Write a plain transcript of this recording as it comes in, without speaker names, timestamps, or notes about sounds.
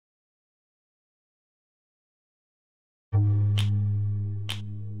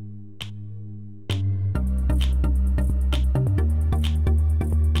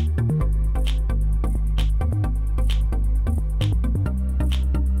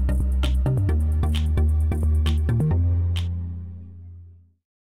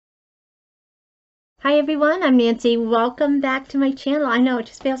Hi everyone, I'm Nancy. Welcome back to my channel. I know it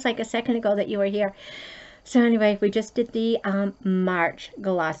just feels like a second ago that you were here. So anyway, we just did the March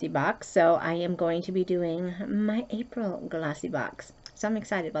Glossy Box, so I am going to be doing my April Glossy Box. So I'm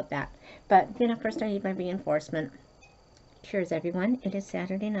excited about that. But first I need my reinforcement. Cheers everyone. It is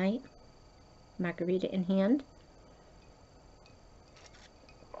Saturday night. Margarita in hand.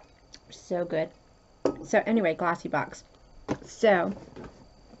 So good. So anyway, Glossy Box. So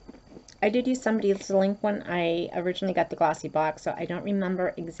I did use somebody's link when I originally got the Glossy Box, so I don't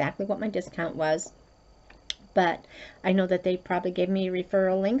remember exactly what my discount was, but I know that they probably gave me a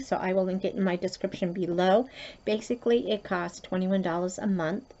referral link, so I will link it in my description below. Basically, it costs $21 a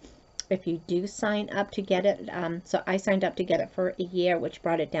month if you do sign up to get it. So I signed up to get it for a year, which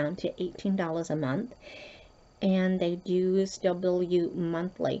brought it down to $18 a month, and they do still bill you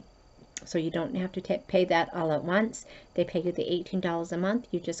monthly. So you don't have to pay that all at once. They pay you the $18 a month.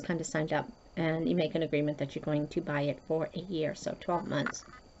 You just kind of signed up and you make an agreement that you're going to buy it for a year, so 12 months.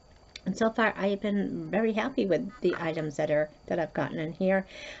 And so far, I have been very happy with the items that I've gotten in here.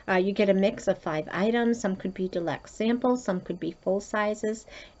 You get a mix of 5 items. Some could be deluxe samples, some could be full sizes,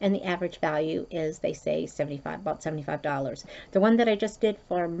 and the average value is, they say, about $75. The one that I just did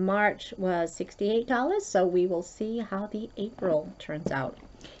for March was $68, so we will see how the April turns out.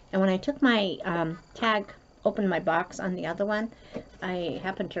 And when I took my opened my box on the other one, I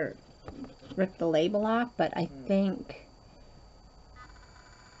happened to rip the label off, but I think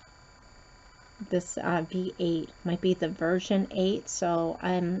this V8 might be the version 8, so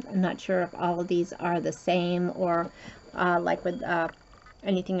I'm not sure if all of these are the same, or like with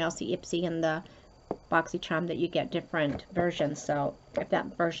anything else, the Ipsy and the BoxyCharm, that you get different versions. So if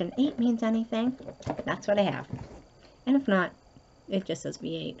that version 8 means anything, that's what I have. And if not, it just says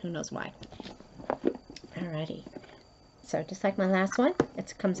V8, who knows why. Alrighty, so just like my last one,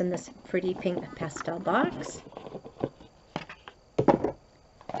 it comes in this pretty pink pastel box.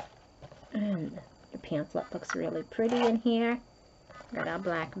 And the pamphlet looks really pretty in here. Got our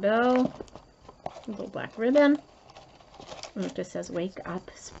black bow, a little black ribbon, and it just says Wake Up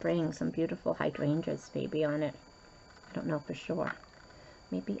Spring. Some beautiful hydrangeas maybe on it. I don't know for sure.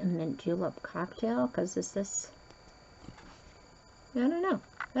 Maybe a mint julep cocktail, because is this... I don't know.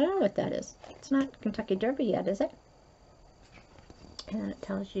 I don't know what that is. It's not Kentucky Derby yet, is it? And it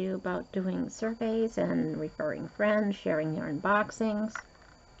tells you about doing surveys and referring friends, sharing your unboxings.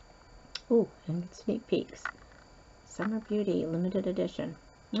 Ooh, and sneak peeks. Summer Beauty, limited edition.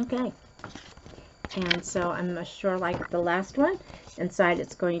 Okay. And so I'm sure, like the last one, inside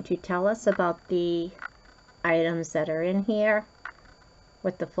it's going to tell us about the items that are in here,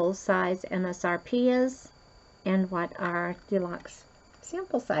 what the full size MSRP is, and what our deluxe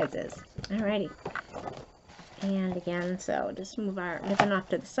sample size is. Alrighty. And again, so just move our ribbon off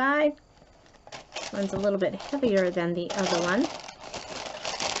to the side. This one's a little bit heavier than the other one.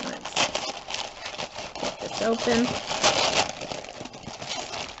 Let's get this open.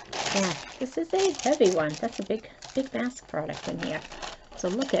 Yeah, this is a heavy one. That's a big mask product in here. So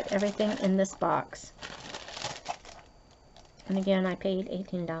look at everything in this box. And again, I paid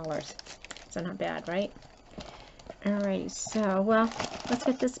 $18. So not bad, right? Alrighty, so, well, let's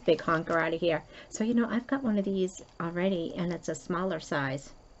get this big honker out of here. So, I've got one of these already, and it's a smaller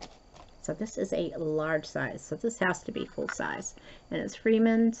size. So this is a large size, so this has to be full size. And it's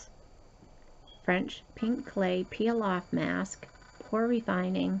Freeman's French Pink Clay Peel-Off Mask, Pore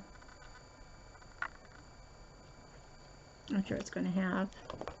Refining. I'm sure it's going to have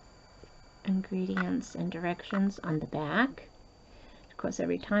ingredients and directions on the back. Of course,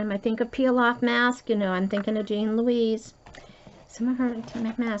 every time I think of peel-off mask, I'm thinking of Jean Louise. Some of her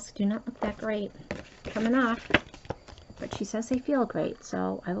masks do not look that great coming off, but she says they feel great,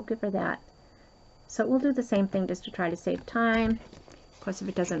 so I will give her that. So we'll do the same thing just to try to save time. Of course, if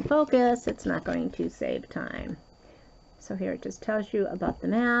it doesn't focus, it's not going to save time. So here it just tells you about the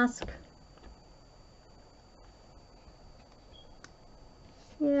mask.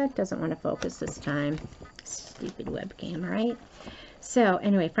 Yeah, it doesn't want to focus this time. Stupid webcam, right? So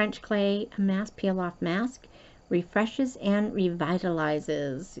anyway, French Clay Mask Peel-Off Mask refreshes and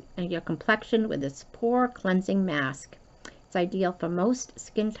revitalizes your complexion with this pore cleansing mask. It's ideal for most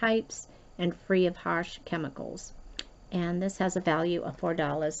skin types and free of harsh chemicals. And this has a value of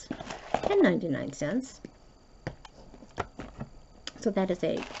 $4.99. So that is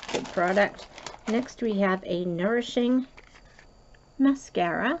a good product. Next we have a nourishing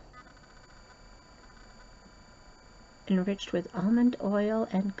mascara, enriched with almond oil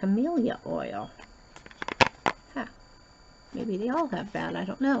and camellia oil. Huh. Maybe they all have that, I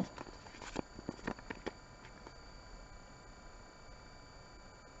don't know.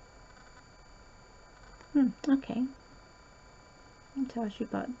 Okay. It tells you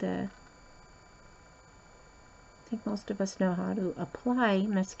about I think most of us know how to apply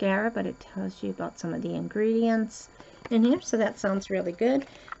mascara, but it tells you about some of the ingredients in here, so that sounds really good.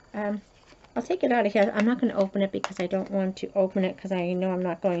 I'll take it out of here. I'm not going to open it because I don't want to open it because I know I'm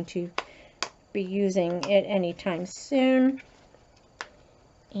not going to be using it anytime soon.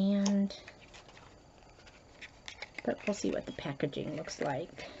 But we'll see what the packaging looks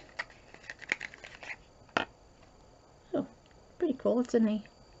like. Oh, pretty cool. It's in a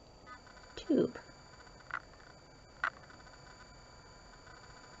tube.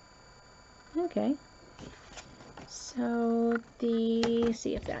 Okay. So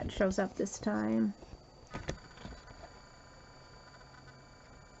see if that shows up this time.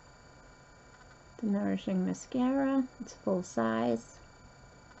 The Nourishing Mascara, it's full size.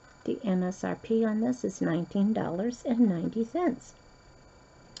 The MSRP on this is $19.90.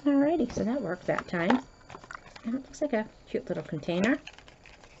 Alrighty, so that worked that time. And it looks like a cute little container.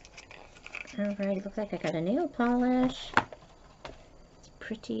 Alright, looks like I got a nail polish. It's a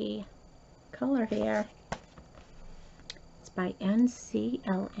pretty color here. It's by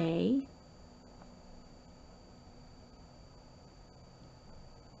NCLA.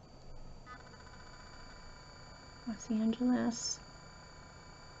 Los Angeles.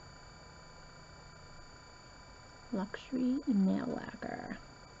 Luxury nail lacquer.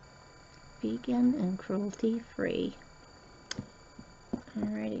 Vegan and cruelty free.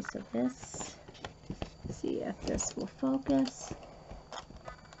 Alrighty, so this, see if this will focus.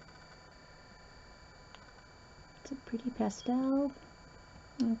 It's a pretty pastel.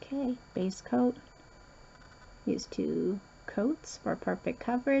 Okay, base coat. Use 2 coats for perfect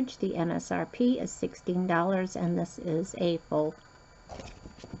coverage. The MSRP is $16 and this is a full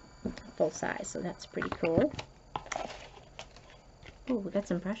size, so that's pretty cool. Oh, we got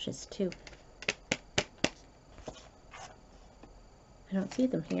some brushes too. I don't see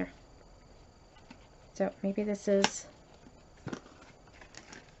them here. So maybe this is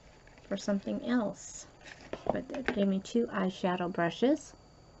for something else. But it gave me 2 eyeshadow brushes.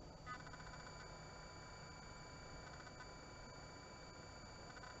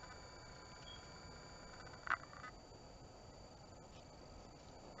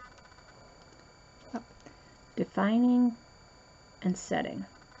 Oh, defining and setting.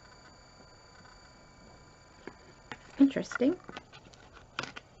 Interesting.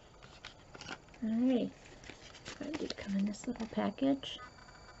 Alright, I did come in this little package.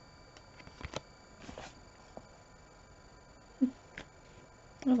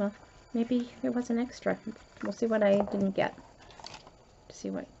 Oh well, maybe there was an extra. We'll see what I didn't get.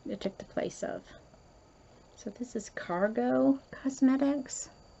 See what it took the place of. So this is Cargo Cosmetics.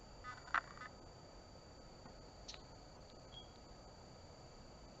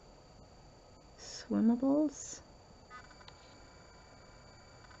 Swimmables.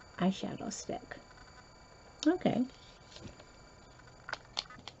 Eyeshadow stick. Okay.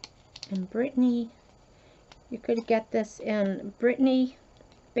 And Brittany, you could get this in Brittany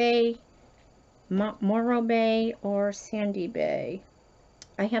Bay, Morro Bay, or Sandy Bay.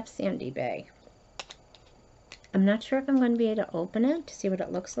 I have Sandy Bay. I'm not sure if I'm going to be able to open it to see what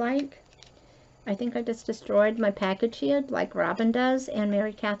it looks like. I think I just destroyed my package here like Robin does, and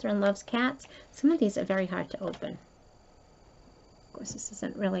Mary Catherine Loves Cats. Some of these are very hard to open. Of course, this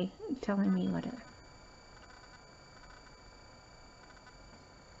isn't really telling me what it...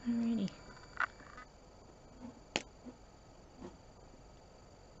 Alrighty.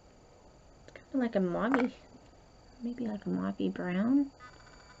 It's kind of like a mauve, maybe like a mauve brown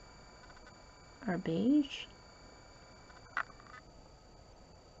or beige.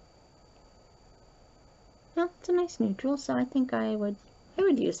 Well, it's a nice neutral, so I think I would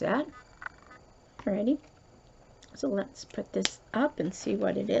use that. Alrighty. So let's put this up and see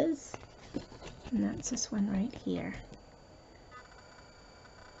what it is. And that's this one right here.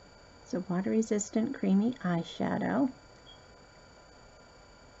 It's a water-resistant creamy eyeshadow.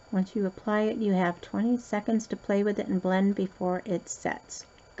 Once you apply it, you have 20 seconds to play with it and blend before it sets.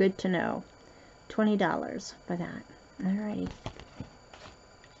 Good to know. $20 for that. Alrighty.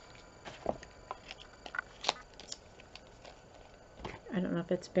 I don't know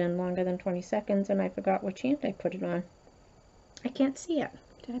if it's been longer than 20 seconds and I forgot which hand I put it on. I can't see it.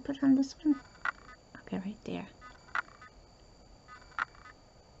 Did I put it on this one? Okay, right there.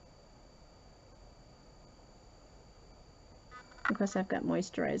 Of course, I've got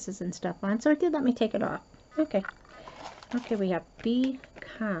moisturizers and stuff on, so it did let me take it off. Okay. Okay, we have Be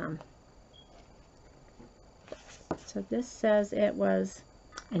Calm. So this says it was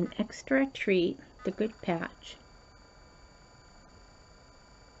an extra treat, the good patch.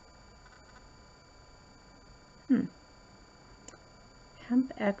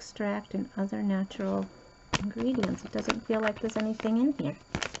 Hemp extract and other natural ingredients. It doesn't feel like there's anything in here.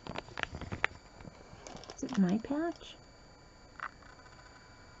 Is it my patch?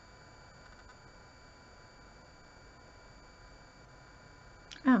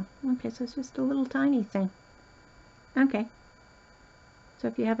 Oh, okay, so it's just a little tiny thing. Okay. So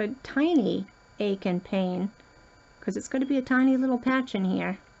if you have a tiny ache and pain, because it's going to be a tiny little patch in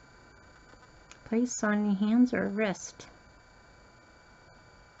here, place on your hands or wrist.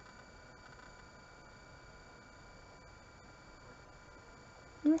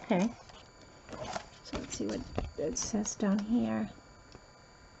 Okay. So let's see what it says down here.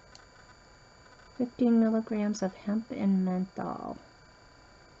 15 milligrams of hemp and menthol.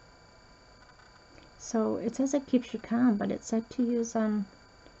 So it says it keeps you calm, but it's said to use on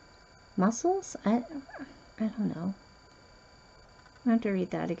muscles? I don't know. I have to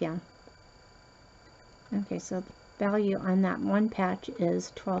read that again. Okay, so the value on that one patch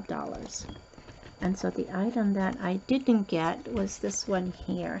is $12. And so the item that I didn't get was this one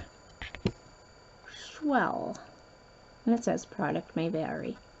here. Swell. And it says product may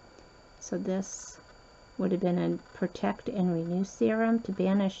vary. So this would have been a protect and renew serum to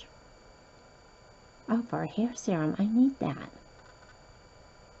banish. Oh, for a hair serum, I need that.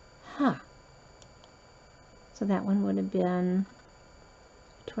 Huh. So that one would have been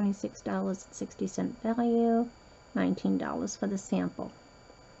 $26.60 value, $19 for the sample.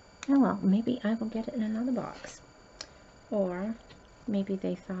 Oh well, maybe I will get it in another box. Or maybe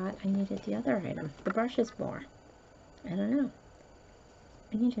they thought I needed the other item, the brushes more. I don't know.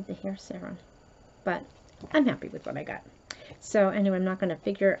 I needed the hair serum. But I'm happy with what I got. So anyway, I'm not going to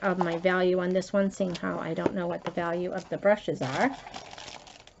figure out my value on this one, seeing how I don't know what the value of the brushes are.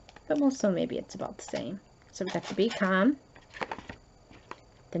 But also maybe it's about the same. So we got the Be Calm,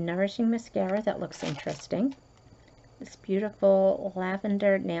 the Nourishing Mascara, that looks interesting. This beautiful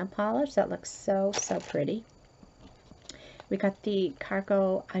lavender nail polish that looks so pretty. We got the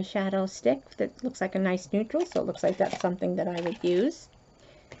Cargo eyeshadow stick that looks like a nice neutral, so it looks like that's something that I would use.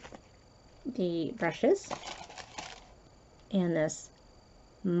 The brushes. And this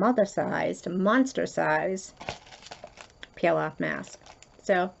mother-sized, monster-size peel-off mask.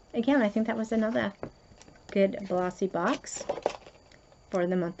 So, again, I think that was another good Glossy box for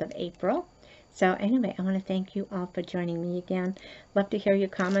the month of April. So, anyway, I want to thank you all for joining me again. Love to hear your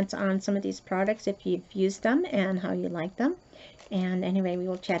comments on some of these products, if you've used them and how you like them. And anyway, we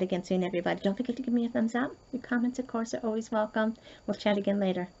will chat again soon, everybody. Don't forget to give me a thumbs up. Your comments, of course, are always welcome. We'll chat again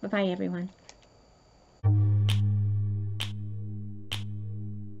later. Bye-bye, everyone.